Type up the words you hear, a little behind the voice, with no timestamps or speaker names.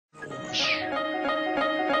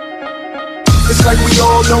It's like we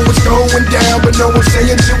all know what's going down, but no one's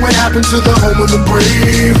saying shit what happened to the home of the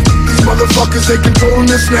brave. These motherfuckers, they controlling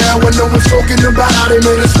us now, and no one's talking about how they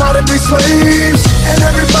made us modern day slaves. And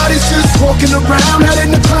everybody's just walking around,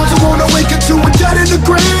 heading the clouds, who wanna wake up to a dead in the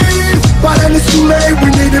grave. By then it's too late,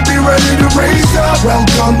 we need to be ready to raise up.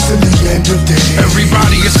 Welcome to the end of days.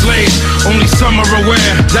 Everybody is slaves, only some are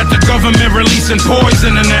aware that the government releasing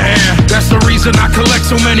poison in the air. That's the reason I collect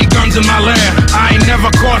so many guns in my lair. I ain't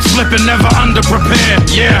never caught slipping, never underprepared.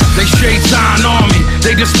 Yeah, they shade sign on me,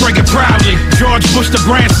 they just spray it proudly. George Bush, the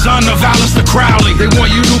grandson of Alistair Crowley. They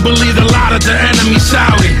want you to believe the lie that the enemy's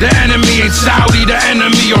Saudi. The enemy ain't Saudi, the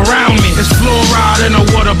enemy around me. It's fluoride in the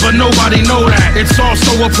water, but nobody know that. It's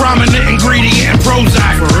also a prominent ingredient in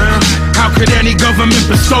Prozac. For real? How could any government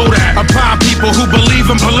bestow that upon people who believe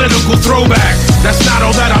in political throwback? That's not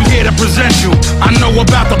all that I'm here to present you. I know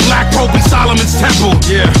about the Black Pope and Solomon's Temple.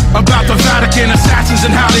 Yeah, about the Vatican assassins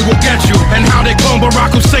and how they will get you, and how they clone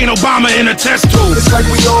Barack Hussein Obama in a test tube. It's like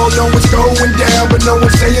we all know what's going down, but no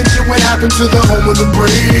one's saying shit what happened to the home of the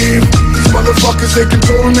brave. These motherfuckers, they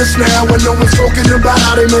controlling us now, and no one's talking about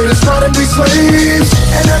how they made us modern day slaves.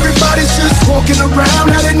 And everybody's just walking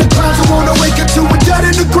around, heading the clouds, who wanna wake up to a dead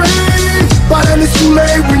in the grave. By then it's too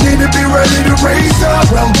late, we need to be ready to raise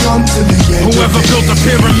up. Welcome to the end. Whoever built the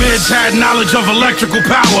pyramids had knowledge of electrical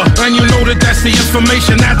power, and you know that that's the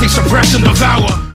information that they suppress and devour.